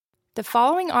The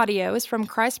following audio is from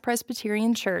Christ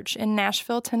Presbyterian Church in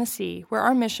Nashville, Tennessee, where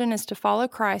our mission is to follow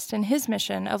Christ in his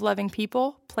mission of loving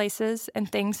people, places,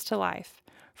 and things to life.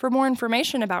 For more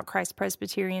information about Christ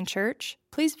Presbyterian Church,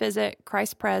 please visit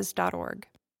christpres.org.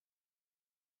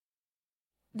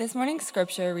 This morning's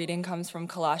scripture reading comes from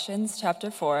Colossians chapter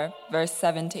 4, verse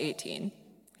 7 to 18.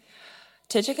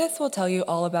 Tychicus will tell you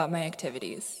all about my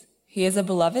activities. He is a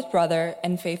beloved brother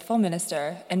and faithful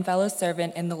minister and fellow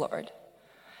servant in the Lord.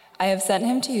 I have sent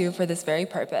him to you for this very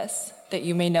purpose, that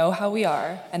you may know how we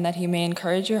are, and that he may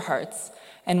encourage your hearts,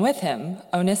 and with him,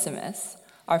 Onesimus,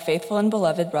 our faithful and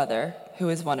beloved brother, who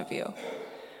is one of you.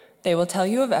 They will tell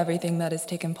you of everything that has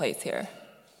taken place here.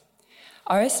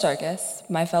 Aristarchus,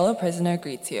 my fellow prisoner,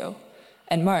 greets you,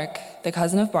 and Mark, the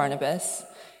cousin of Barnabas,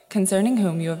 concerning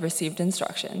whom you have received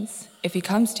instructions. If he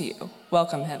comes to you,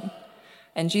 welcome him,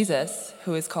 and Jesus,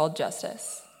 who is called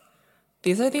Justus.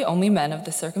 These are the only men of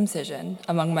the circumcision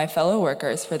among my fellow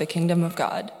workers for the kingdom of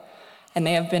God, and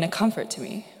they have been a comfort to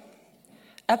me.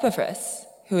 Epaphras,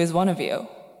 who is one of you,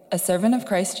 a servant of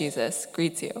Christ Jesus,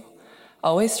 greets you,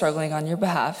 always struggling on your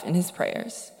behalf in his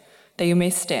prayers, that you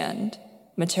may stand,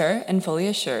 mature and fully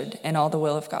assured in all the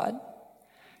will of God.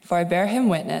 For I bear him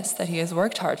witness that he has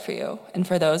worked hard for you and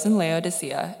for those in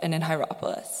Laodicea and in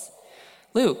Hierapolis.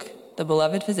 Luke, the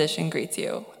beloved physician, greets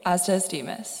you, as does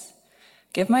Demas.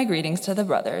 Give my greetings to the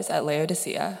brothers at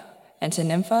Laodicea, and to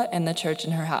Nympha and the church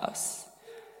in her house.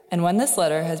 And when this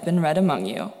letter has been read among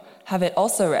you, have it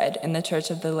also read in the church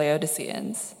of the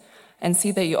Laodiceans, and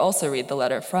see that you also read the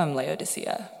letter from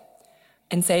Laodicea.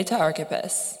 And say to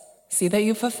Archippus, see that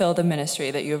you fulfill the ministry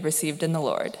that you have received in the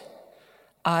Lord.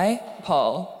 I,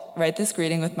 Paul, write this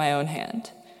greeting with my own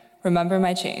hand. Remember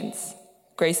my chains.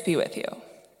 Grace be with you.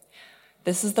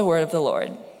 This is the word of the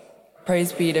Lord.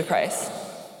 Praise be to Christ.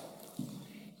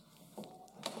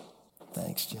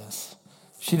 Thanks, Jess.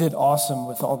 She did awesome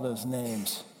with all those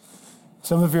names.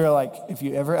 Some of you are like, if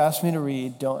you ever ask me to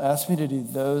read, don't ask me to do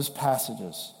those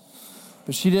passages.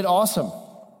 But she did awesome.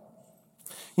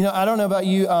 You know, I don't know about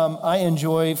you. I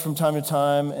enjoy from time to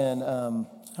time, and I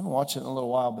haven't watched it in a little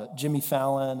while, but Jimmy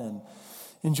Fallon, and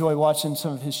enjoy watching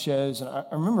some of his shows. And I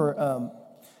remember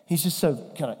he's just so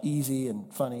kind of easy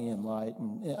and funny and light.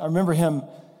 And I remember him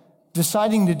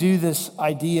deciding to do this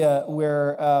idea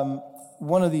where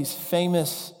one of these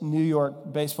famous New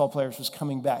York baseball players was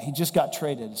coming back. He just got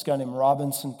traded. This guy named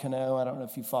Robinson Cano. I don't know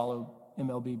if you follow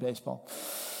MLB baseball.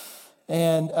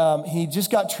 And he just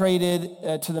got traded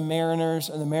to the Mariners,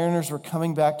 and the Mariners were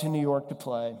coming back to New York to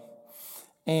play.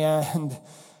 And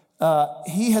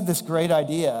he had this great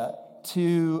idea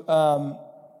to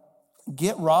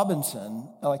get Robinson,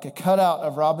 like a cutout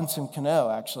of Robinson Cano,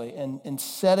 actually, and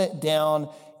set it down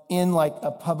in like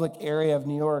a public area of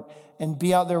New York, and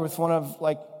be out there with one of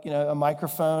like, you know, a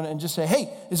microphone and just say,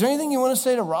 hey, is there anything you want to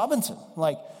say to Robinson?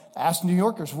 Like, ask New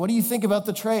Yorkers, what do you think about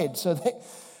the trade? So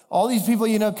all these people,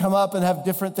 you know, come up and have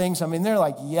different things. I mean, they're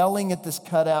like yelling at this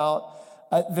cutout.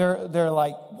 They're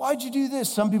like, why'd you do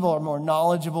this? Some people are more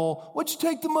knowledgeable. Why'd you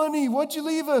take the money? Why'd you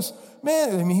leave us?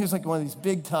 Man, I mean, he was like one of these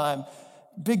big time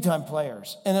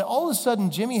players. And then all of a sudden,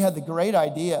 Jimmy had the great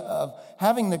idea of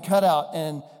having the cutout,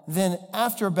 and then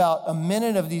after about a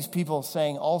minute of these people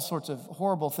saying all sorts of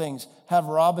horrible things, have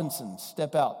Robinson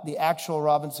step out, the actual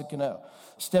Robinson Cano,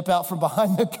 step out from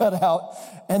behind the cutout,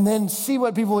 and then see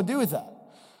what people would do with that.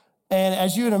 And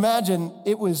as you would imagine,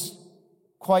 it was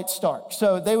quite stark.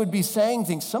 So they would be saying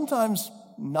things sometimes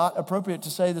not appropriate to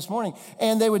say this morning,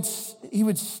 and he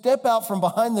would step out from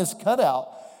behind this cutout,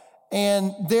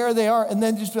 and there they are, and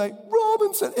then just be like,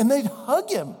 Robinson, and they'd hug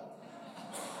him.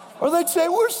 Or they'd say,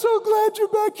 we're so glad you're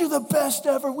back. You're the best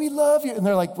ever. We love you. And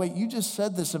they're like, wait, you just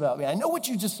said this about me. I know what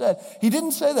you just said. He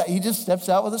didn't say that. He just steps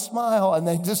out with a smile, and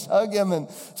they just hug him and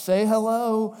say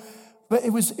hello. But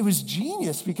it was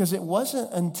genius, because it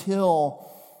wasn't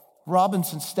until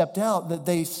Robinson stepped out that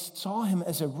they saw him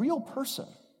as a real person.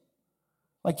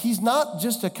 Like, he's not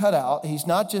just a cutout. He's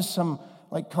not just some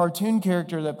like cartoon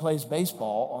character that plays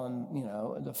baseball on, you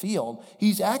know, the field.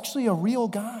 He's actually a real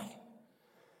guy.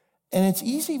 And it's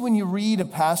easy when you read a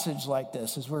passage like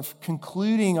this, as we're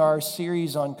concluding our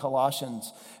series on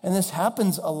Colossians, and this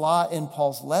happens a lot in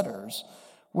Paul's letters,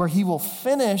 where he will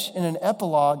finish in an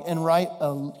epilogue and write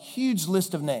a huge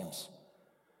list of names.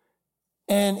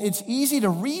 And it's easy to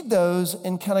read those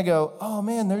and kind of go, oh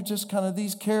man, they're just kind of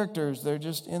these characters. They're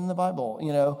just in the Bible,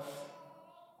 you know.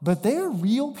 But they're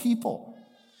real people.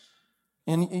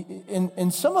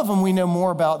 And some of them we know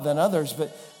more about than others,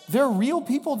 but they're real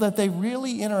people that they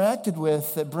really interacted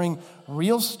with that bring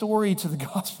real story to the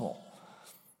gospel.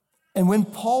 And when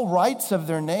Paul writes of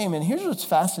their name, and here's what's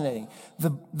fascinating,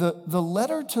 the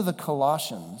letter to the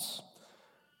Colossians,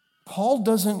 Paul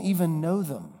doesn't even know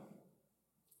them.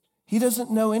 He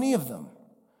doesn't know any of them.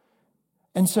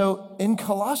 And so in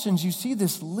Colossians, you see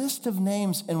this list of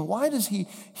names, and why does he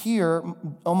here,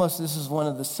 almost this is one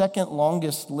of the second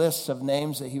longest lists of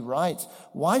names that he writes.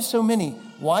 Why so many?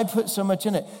 Why put so much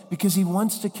in it? Because he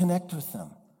wants to connect with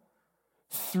them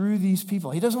through these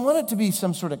people. He doesn't want it to be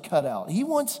some sort of cutout. He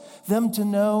wants them to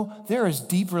know there is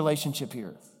deep relationship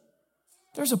here.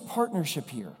 There's a partnership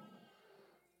here.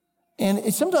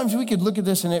 And sometimes we could look at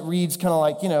this and it reads kind of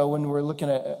like, when we're looking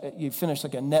at, you finish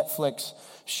like a Netflix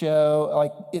show,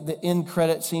 like the end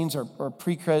credit scenes or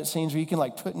pre-credit scenes where you can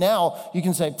you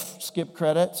can say, skip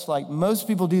credits. Like most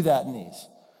people do that in these.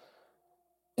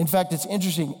 In fact, it's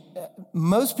interesting.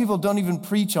 Most people don't even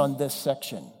preach on this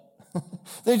section.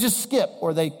 They just skip,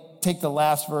 or they take the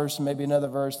last verse and maybe another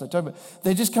verse.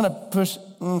 They just kind of push,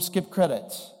 skip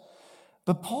credits.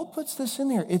 But Paul puts this in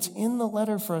there. It's in the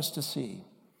letter for us to see.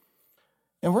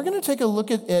 And we're going to take a look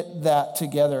at that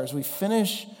together as we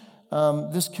finish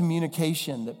this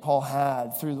communication that Paul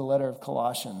had through the letter of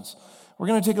Colossians. We're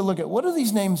going to take a look at what do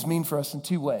these names mean for us in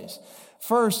two ways.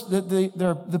 First, that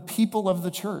they're the people of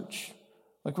the church.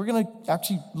 Like we're going to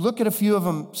actually look at a few of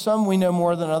them. Some we know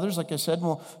more than others, like I said, and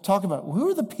we'll talk about who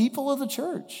are the people of the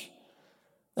church.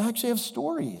 They actually have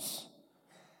stories.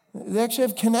 They actually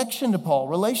have connection to Paul,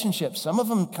 relationships. Some of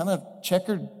them kind of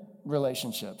checkered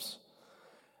relationships.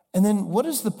 And then what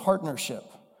is the partnership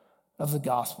of the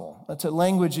gospel? That's a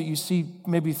language that you see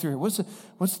maybe through here.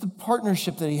 What's the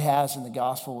partnership that he has in the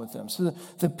gospel with them? So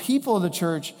the people of the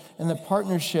church and the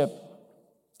partnership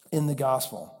in the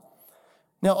gospel.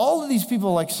 Now, all of these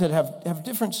people, like I said, have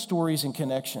different stories and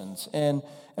connections. And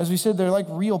as we said, they're like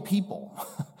real people.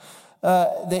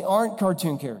 They aren't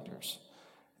cartoon characters.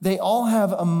 They all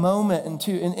have a moment and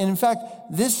two. And in fact,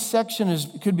 this section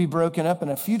could be broken up in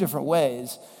a few different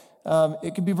ways.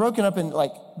 It could be broken up in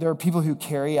there are people who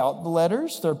carry out the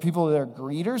letters. There are people that are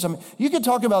greeters. I mean, you could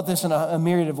talk about this in a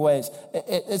myriad of ways.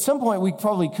 At some point, we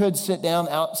probably could sit down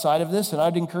outside of this, and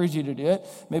I'd encourage you to do it.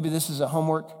 Maybe this is a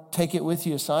homework, take it with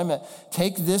you assignment.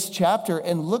 Take this chapter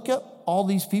and look up all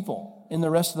these people in the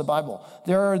rest of the Bible.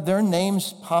 Their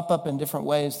names pop up in different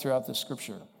ways throughout the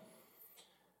scripture.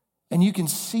 And you can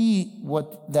see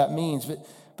what that means.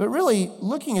 But really,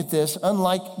 looking at this,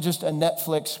 unlike just a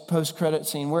Netflix post-credit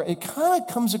scene, where it kind of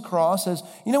comes across as,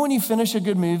 when you finish a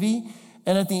good movie,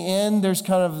 and at the end, there's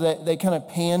they kind of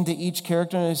pan to each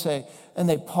character, and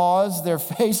they pause their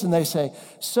face, and they say,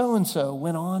 so-and-so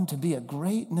went on to be a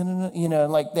great,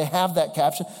 like they have that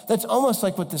caption. That's almost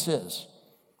like what this is.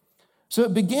 So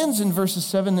it begins in verses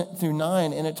 7 through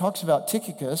 9, and it talks about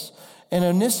Tychicus and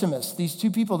Onesimus, these two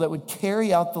people that would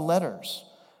carry out the letters,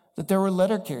 that there were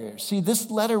letter carriers. See,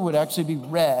 this letter would actually be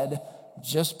read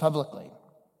just publicly.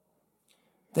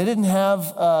 They didn't have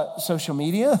social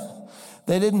media.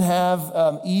 They didn't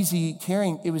have easy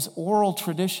carrying. It was oral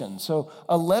tradition. So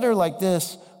a letter like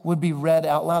this would be read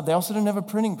out loud. They also didn't have a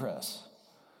printing press.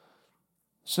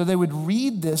 So they would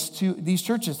read this to these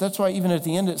churches. That's why even at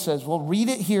the end it says, well, read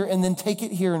it here and then take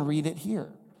it here and read it here.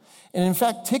 And in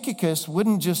fact, Tychicus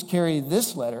wouldn't just carry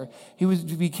this letter. He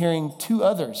would be carrying two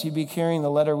others. He'd be carrying the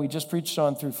letter we just preached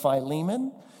on through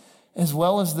Philemon, as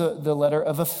well as the letter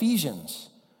of Ephesians.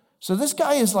 So this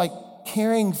guy is like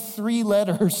carrying 3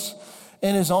 letters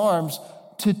in his arms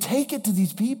to take it to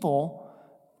these people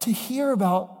to hear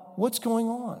about what's going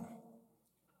on.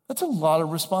 That's a lot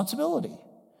of responsibility.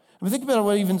 I mean, think about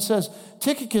what it even says.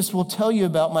 Tychicus will tell you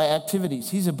about my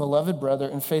activities. He's a beloved brother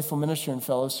and faithful minister and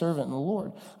fellow servant in the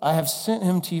Lord. I have sent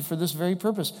him to you for this very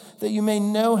purpose, that you may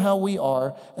know how we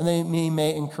are and that he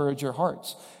may encourage your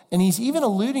hearts. And he's even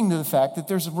alluding to the fact that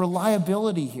there's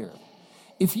reliability here.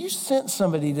 If you sent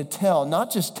somebody to tell,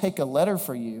 not just take a letter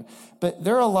for you, but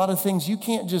there are a lot of things you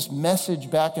can't just message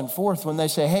back and forth when they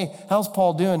say, hey, how's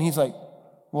Paul doing? He's like,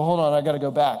 well, hold on, I got to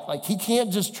go back. Like, he can't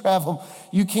just travel.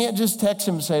 You can't just text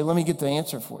him and say, let me get the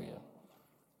answer for you.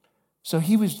 So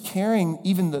he was carrying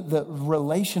even the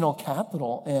relational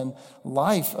capital and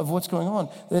life of what's going on.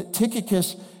 That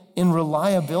Tychicus, in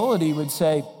reliability, would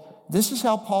say, this is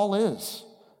how Paul is.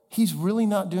 He's really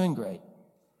not doing great.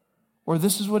 Or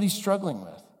this is what he's struggling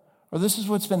with. Or this is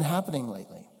what's been happening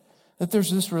lately. That there's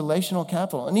this relational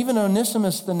capital. And even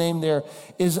Onesimus, the name there,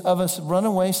 is of a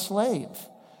runaway slave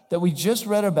that we just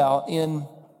read about in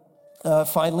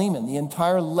Philemon. The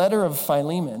entire letter of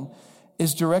Philemon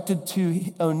is directed to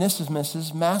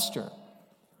Onesimus' master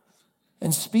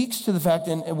and speaks to the fact,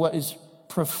 and what is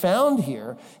profound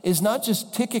here is not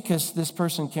just Tychicus, this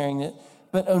person carrying it,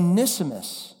 but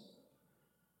Onesimus,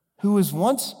 who was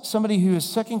once somebody who is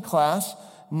second class,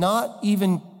 not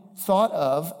even thought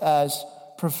of as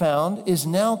profound, is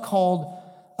now called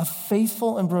a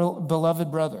faithful and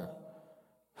beloved brother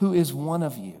who is one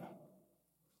of you.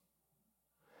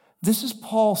 This is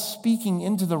Paul speaking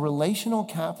into the relational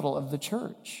capital of the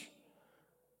church.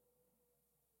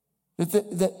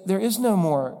 That there is no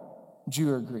more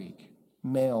Jew or Greek,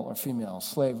 male or female,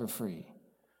 slave or free.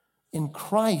 In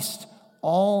Christ,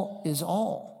 all is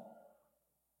all.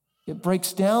 It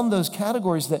breaks down those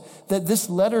categories that this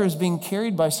letter is being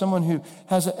carried by someone who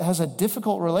has a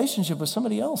difficult relationship with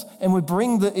somebody else and would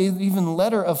bring the even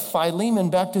letter of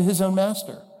Philemon back to his own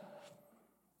master.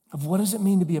 Of what does it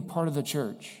mean to be a part of the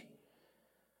church?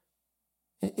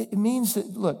 It means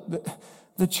that, look,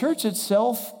 the church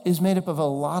itself is made up of a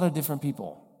lot of different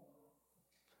people.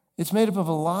 It's made up of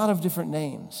a lot of different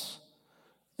names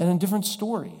and in different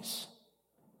stories.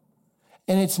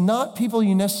 And it's not people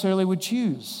you necessarily would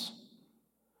choose.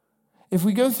 If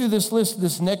we go through this list,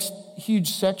 this next huge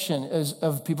section is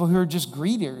of people who are just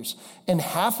greeters, and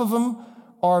half of them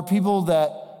are people that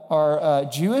are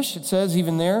Jewish, it says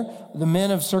even there, the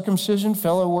men of circumcision,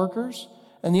 fellow workers,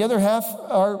 and the other half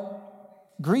are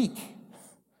Greek.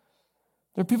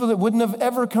 They're people that wouldn't have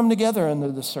ever come together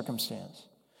under this circumstance.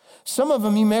 Some of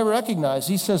them you may recognize.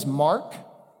 He says Mark.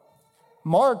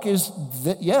 Mark is,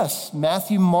 yes,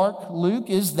 Matthew, Mark, Luke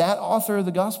is that author of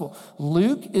the gospel.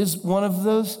 Luke is one of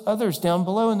those others down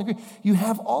below in the Greek. You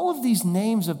have all of these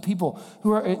names of people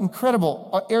who are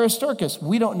incredible. Aristarchus,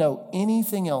 we don't know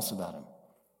anything else about him.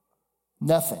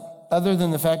 Nothing, other than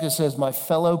the fact that it says, my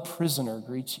fellow prisoner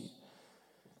greets you.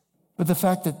 But the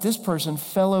fact that this person,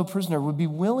 fellow prisoner, would be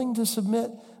willing to submit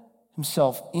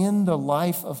himself in the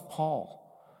life of Paul,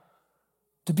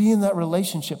 to be in that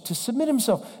relationship, to submit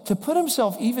himself, to put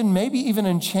himself maybe even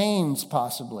in chains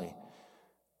possibly,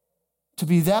 to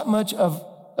be that much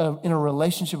in a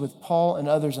relationship with Paul and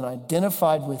others and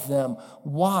identified with them.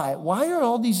 Why? Why are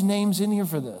all these names in here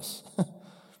for this?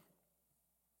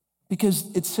 Because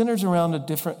it centers around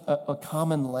a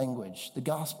common language, the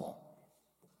gospel.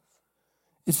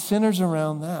 It centers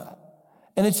around that.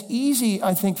 And it's easy,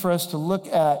 I think, for us to look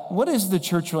at what is the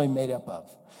church really made up of?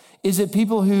 Is it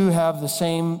people who have the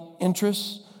same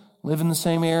interests, live in the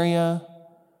same area?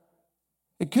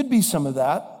 It could be some of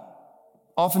that.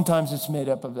 Oftentimes it's made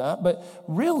up of that. But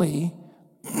really,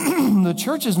 the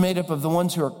church is made up of the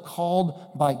ones who are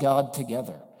called by God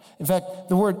together. In fact,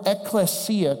 the word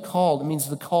ecclesia, called, it means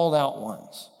the called out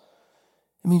ones.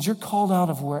 It means you're called out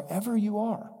of wherever you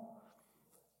are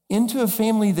into a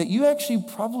family that you actually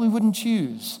probably wouldn't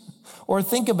choose or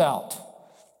think about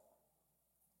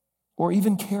or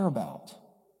even care about.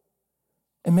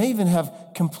 It may even have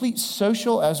complete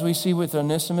social, as we see with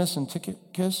Onesimus and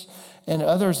Tychicus and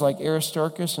others like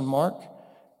Aristarchus and Mark,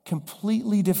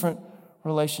 completely different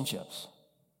relationships.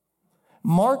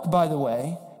 Mark, by the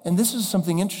way, and this is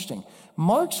something interesting,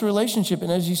 Mark's relationship,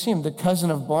 and as you see him, the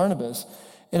cousin of Barnabas,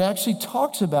 it actually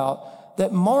talks about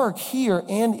that Mark here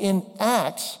and in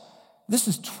Acts, this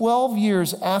is 12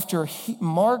 years after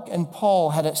Mark and Paul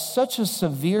had such a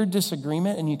severe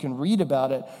disagreement, and you can read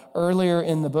about it earlier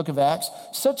in the book of Acts,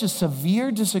 such a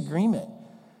severe disagreement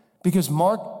because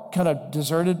Mark kind of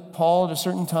deserted Paul at a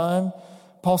certain time.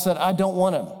 Paul said, I don't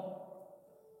want him.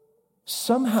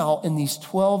 Somehow in these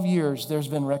 12 years, there's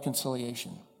been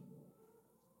reconciliation.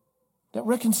 That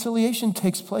reconciliation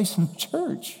takes place in the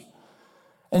church.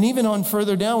 And even on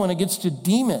further down, when it gets to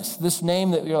Demas, this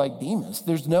name that you're like, Demas,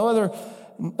 there's no other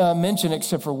mention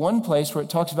except for one place where it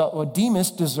talks about, well,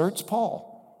 Demas deserts Paul.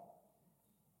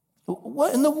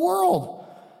 What in the world?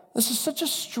 This is such a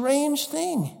strange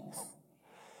thing.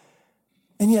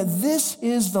 And yet this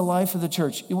is the life of the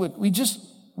church. We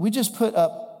just put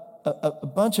up a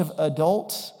bunch of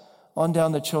adults on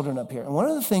down the children up here. And one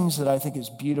of the things that I think is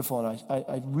beautiful and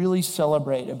I really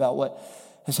celebrate about what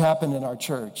has happened in our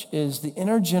church is the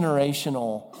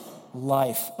intergenerational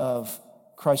life of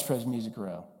Christ Pres Music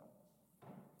Row.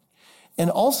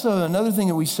 And also another thing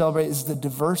that we celebrate is the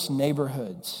diverse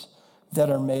neighborhoods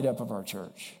that are made up of our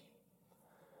church.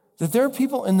 That there are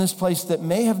people in this place that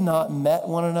may have not met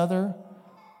one another,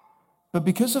 but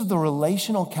because of the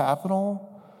relational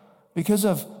capital, because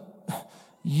of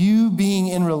you being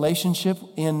in relationship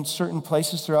in certain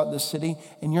places throughout the city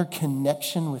and your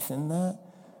connection within that,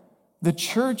 the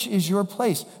church is your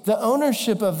place. The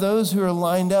ownership of those who are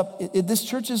lined up, this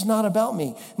church is not about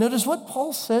me. Notice what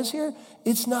Paul says here,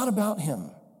 it's not about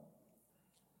him.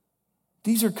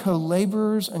 These are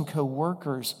co-laborers and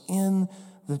co-workers in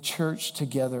the church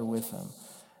together with him.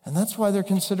 And that's why they're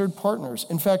considered partners.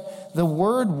 In fact, the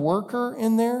word worker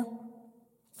in there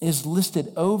is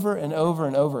listed over and over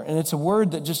and over. And it's a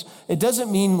word that it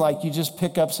doesn't mean like you just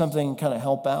pick up something and kind of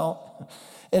help out.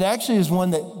 It actually is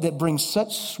one that brings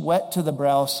such sweat to the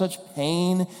brow, such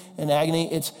pain and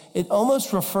agony. It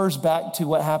almost refers back to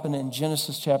what happened in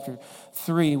Genesis chapter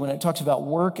 3 when it talks about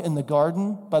work in the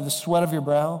garden by the sweat of your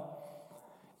brow.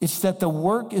 It's that the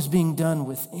work is being done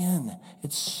within.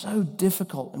 It's so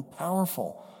difficult and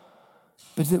powerful.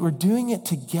 But that we're doing it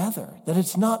together, that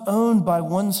it's not owned by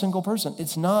one single person.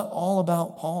 It's not all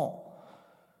about Paul.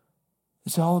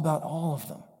 It's all about all of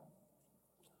them.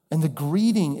 And the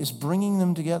greeting is bringing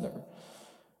them together.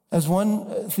 As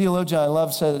one theologian I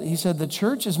love said, he said, the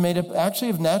church is made up actually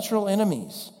of natural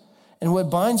enemies. And what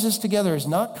binds us together is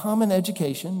not common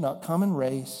education, not common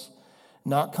race,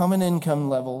 not common income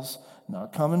levels,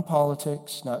 not common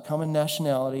politics, not common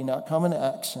nationality, not common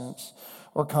accents,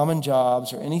 or common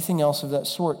jobs, or anything else of that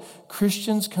sort.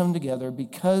 Christians come together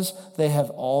because they have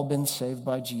all been saved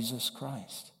by Jesus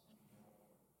Christ.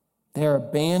 They are a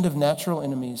band of natural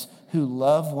enemies who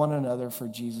love one another for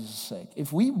Jesus' sake.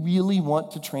 If we really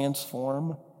want to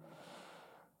transform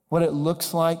what it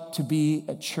looks like to be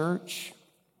a church,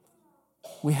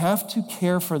 we have to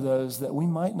care for those that we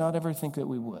might not ever think that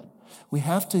we would. We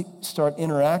have to start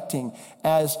interacting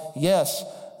as, yes,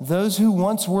 those who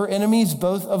once were enemies,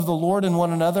 both of the Lord and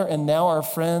one another, and now are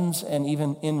friends and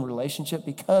even in relationship,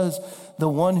 because the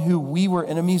one who we were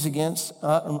enemies against,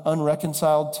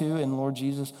 unreconciled to in Lord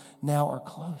Jesus, now are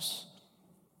close.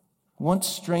 Once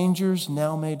strangers,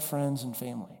 now made friends and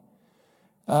family.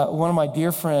 One of my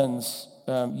dear friends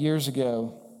years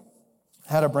ago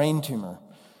had a brain tumor.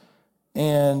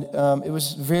 And it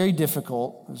was very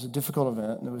difficult. It was a difficult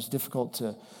event, and it was difficult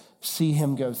to see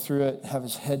him go through it, have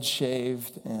his head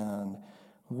shaved, and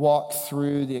walk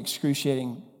through the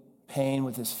excruciating pain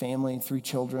with his family, 3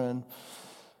 children,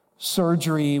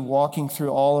 surgery, walking through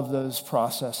all of those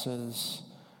processes.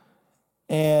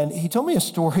 And he told me a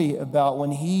story about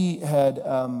when he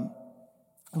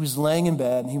was laying in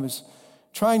bed, and he was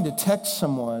trying to text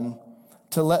someone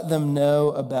to let them know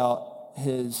about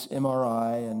his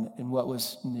MRI and what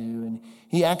was new. And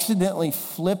he accidentally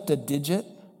flipped a digit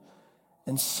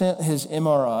and sent his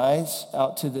MRIs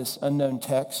out to this unknown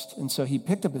text. And so he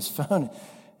picked up his phone.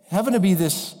 It happened to be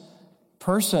this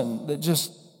person that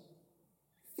just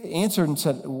answered and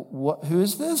said, who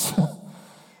is this?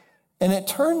 And it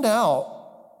turned out,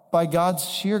 by God's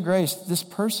sheer grace, this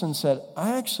person said,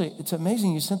 it's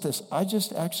amazing you sent this. I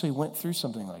just actually went through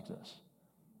something like this.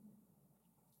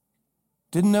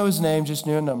 Didn't know his name, just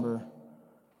knew a number.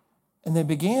 And they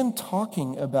began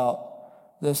talking about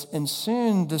this, and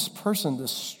soon this person,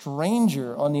 this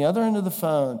stranger on the other end of the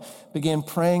phone, began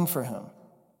praying for him.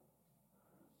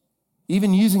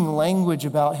 Even using language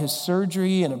about his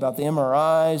surgery and about the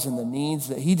MRIs and the needs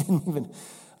that he didn't even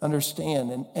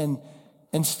understand.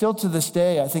 And still to this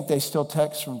day, I think they still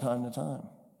text from time to time.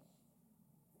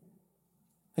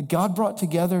 And God brought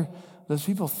together those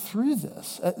people through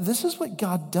this. This is what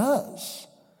God does.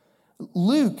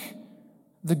 Luke,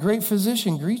 the great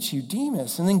physician, greets you,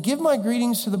 Demas. And then give my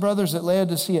greetings to the brothers at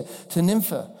Laodicea, to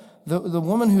Nympha, the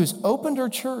woman who's opened her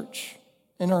church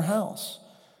in her house.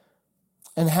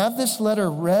 And have this letter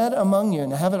read among you,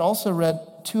 and have it also read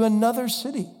to another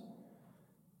city.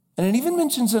 And it even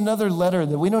mentions another letter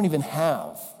that we don't even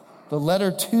have, the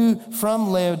letter from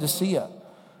Laodicea,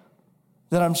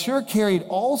 that I'm sure carried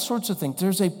all sorts of things.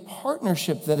 There's a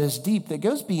partnership that is deep, that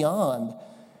goes beyond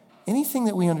anything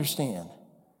that we understand.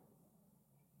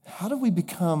 How do we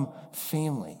become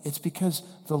family? It's because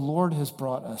the Lord has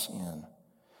brought us in.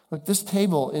 Look, this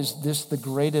table is the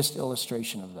greatest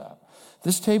illustration of that.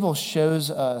 This table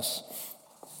shows us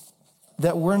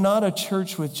that we're not a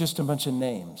church with just a bunch of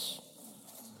names.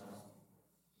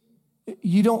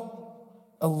 You don't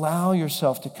allow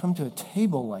yourself to come to a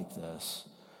table like this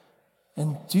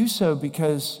and do so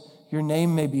because your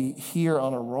name may be here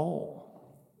on a roll.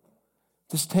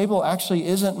 This table actually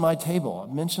isn't my table.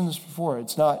 I've mentioned this before.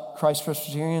 It's not Christ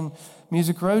Presbyterian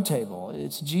Music Row table.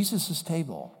 It's Jesus'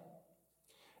 table.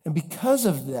 And because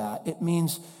of that, it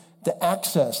means the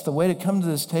access, the way to come to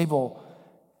this table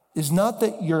is not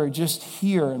that you're just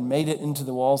here and made it into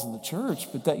the walls of the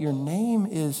church, but that your name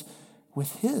is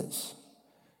with his.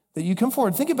 That you come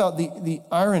forward. Think about the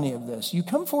irony of this. You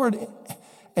come forward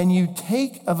and you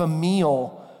take of a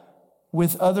meal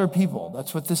with other people.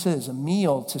 That's what this is, a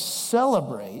meal to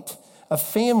celebrate a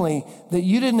family that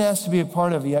you didn't ask to be a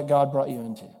part of, yet God brought you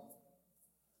into.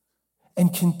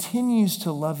 And continues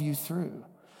to love you through.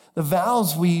 The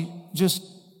vows we just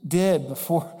did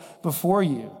before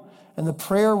you, and the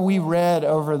prayer we read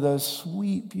over those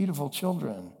sweet, beautiful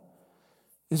children,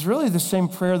 is really the same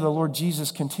prayer the Lord Jesus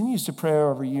continues to pray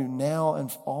over you now and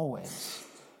always.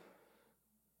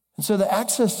 And so the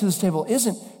access to this table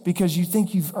isn't because you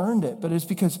think you've earned it, but it's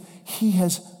because he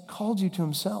has called you to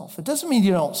himself. It doesn't mean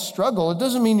you don't struggle. It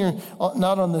doesn't mean you're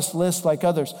not on this list like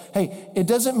others. Hey, it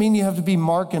doesn't mean you have to be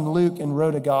Mark and Luke and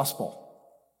wrote a gospel.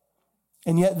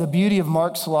 And yet the beauty of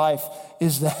Mark's life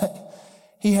is that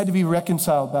he had to be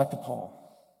reconciled back to Paul.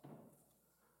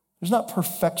 There's not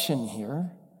perfection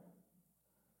here.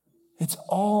 It's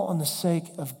all on the sake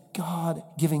of God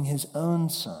giving his own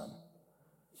son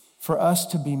for us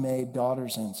to be made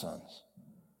daughters and sons.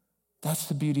 That's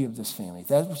the beauty of this family.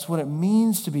 That's what it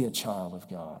means to be a child of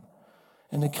God.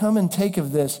 And to come and take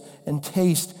of this and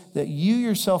taste that you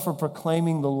yourself are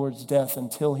proclaiming the Lord's death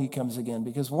until he comes again.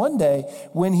 Because one day,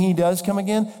 when he does come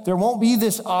again, there won't be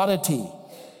this oddity.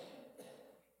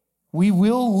 We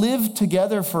will live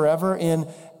together forever in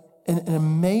an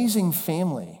amazing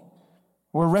family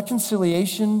where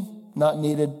reconciliation, not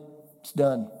needed, it's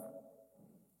done.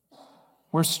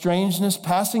 Where strangeness,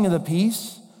 passing of the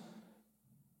peace,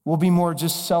 will be more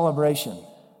just celebration.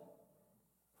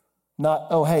 Not,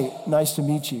 oh, hey, nice to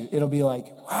meet you. It'll be like,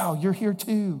 wow, you're here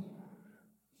too.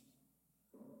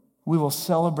 We will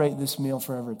celebrate this meal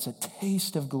forever. It's a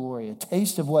taste of glory, a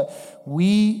taste of what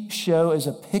we show as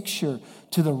a picture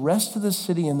to the rest of the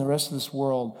city and the rest of this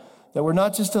world, that we're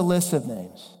not just a list of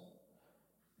names,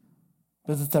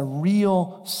 but that the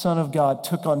real Son of God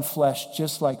took on flesh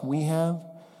just like we have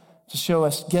to show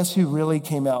us, guess who really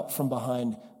came out from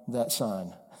behind that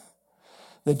sign?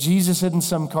 That Jesus isn't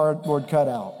some cardboard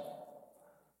cutout.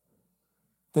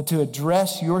 That to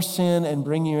address your sin and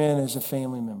bring you in as a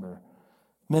family member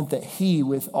meant that he,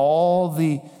 with all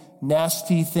the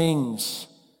nasty things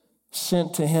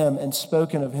sent to him and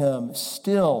spoken of him,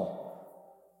 still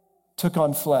took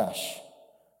on flesh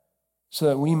so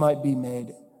that we might be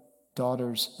made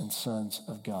daughters and sons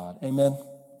of God. Amen?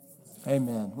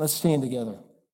 Amen. Let's stand together.